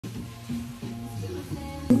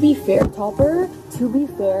To be fair, Topper, to be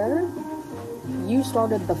fair, you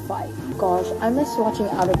started the fight. Gosh, I miss watching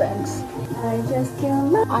Outer Banks.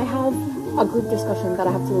 I have a group discussion that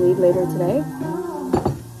I have to lead later today.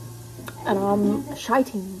 And I'm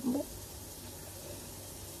shiting.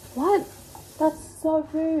 What? That's so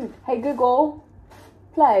rude. Hey Google,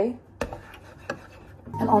 play.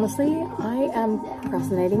 And honestly, I am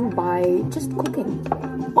procrastinating by just cooking.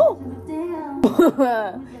 Oh!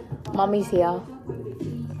 Mommy's here.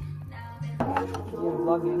 You're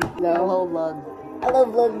vlogging. No. Hello vlog. Hello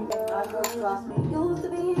vlog.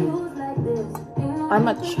 I'm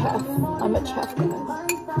a chef. I'm a chef,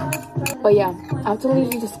 guys. But yeah, I have to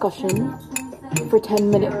lead a discussion for 10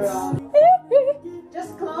 minutes.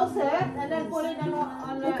 Just close it and then put it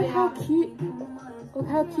on Look at how cute. Look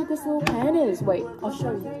how cute this little pan is. Wait, I'll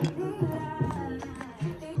show you.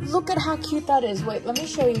 Look at how cute that is. Wait, let me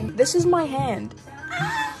show you. This is my hand.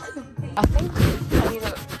 I think I need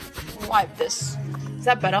to wipe this. Is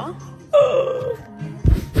that better?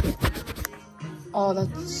 Oh,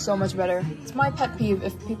 that's so much better. It's my pet peeve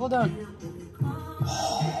if people don't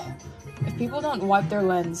wipe their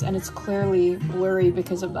lens and it's clearly blurry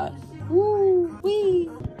because of that. Woo wee.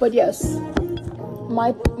 But yes,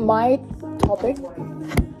 my topic,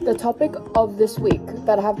 the topic of this week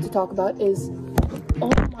that I have to talk about is,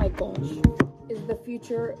 oh my gosh, is the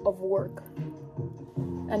future of work.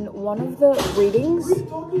 And one of the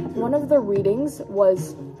readings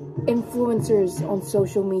was influencers on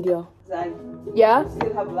social media. Yeah? You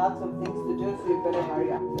still have lots of things to do, so you better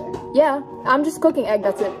hurry up there. Yeah, I'm just cooking egg,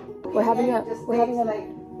 that's it. We're having a like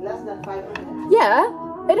less than 5 minutes. Yeah,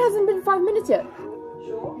 it hasn't been 5 minutes yet.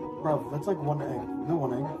 Sure. Bro, that's like one egg. No,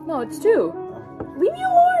 one egg. No, it's 2. Leave me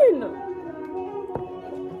alone!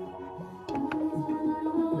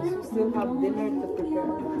 We still have dinner to prepare.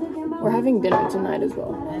 We're having dinner tonight as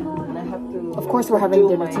well. And I have to... Of course we're having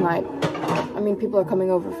dinner tonight. I mean, people are coming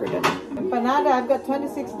over for dinner. Empanada, I've got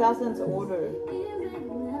 26,000 ordered.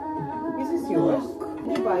 This is yours.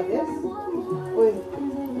 Did you buy this? Wait.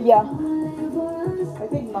 Yeah. I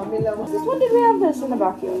think Mommy loves Since when did we have this in the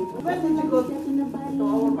backyard? When did you go to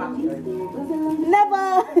our backyard?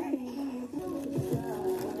 Never!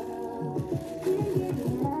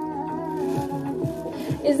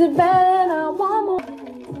 Is it better? I want more.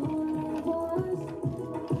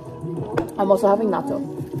 I'm also having natto.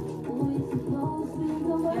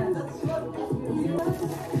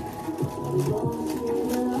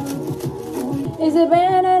 Is it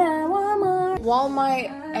better? I want more. While my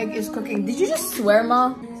egg is cooking, did you just swear,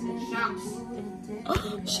 Ma?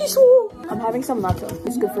 She swore. I'm having some natto.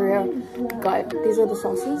 It's good for your gut. These are the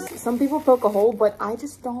sauces. Some people poke a hole, but I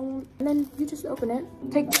just don't. And then you just open it.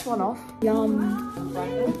 Take this one off. Yum.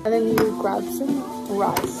 And then you grab some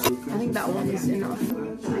rice. I think that one is enough.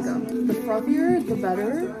 There we go. The frothier, the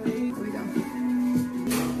better. There we go.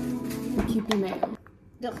 QP mayo.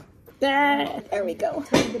 There we go.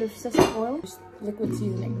 Take a bit of sesame oil. Just liquid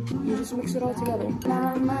seasoning. You just mix it all together.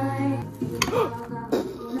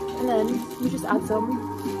 And then you just add some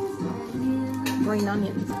green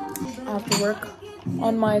onions. I have to work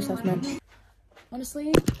on my assessment.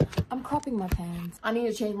 Honestly, I'm cropping my pants. I need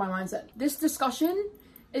to change my mindset. This discussion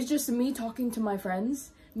is just me talking to my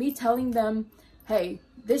friends, me telling them, hey,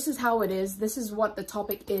 this is how it is. This is what the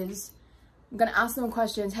topic is. I'm gonna ask them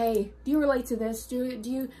questions. Hey, do you relate to this? Do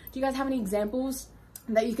you guys have any examples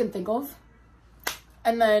that you can think of?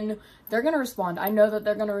 And then they're gonna respond. I know that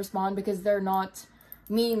they're gonna respond because they're not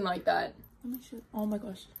mean like that. Oh my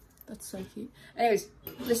gosh, that's so cute. Anyways,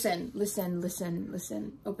 listen.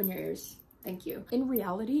 Open your ears. Thank you. In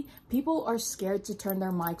reality, people are scared to turn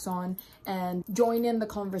their mics on and join in the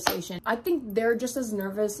conversation. I think they're just as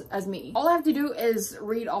nervous as me. All I have to do is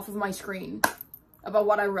read off of my screen about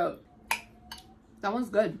what I wrote. That one's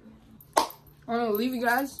good. I'm gonna leave you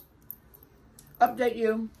guys, update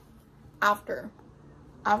you after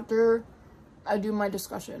I do my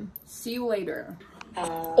discussion. See you later.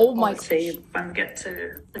 Oh my gosh. When we get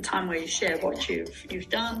to the time where you share what you've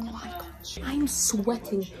done. Oh my gosh. I'm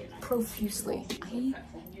sweating profusely. I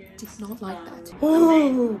did not like that.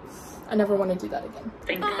 Oh, I never want to do that again.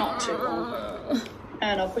 Think not to.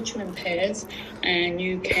 And I'll put you in pairs, and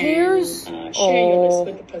you can share your list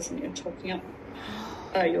with the person you're talking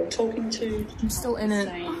to. I'm still in it.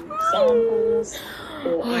 Same examples,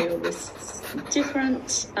 or are your lists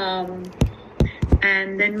different?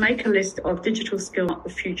 And then make a list of digital skills, the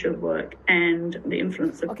future of work, and the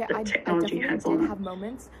influence that technology has on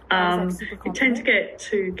it. You tend to get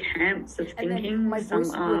two camps of thinking.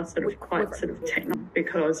 Some are sort of quite sort of technical,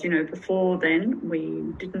 because, you know, before then we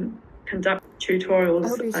didn't conduct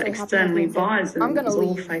tutorials externally via Zoom is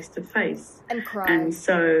all face-to-face. And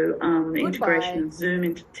so the integration of Zoom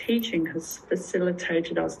into teaching has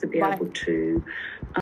facilitated us to be able to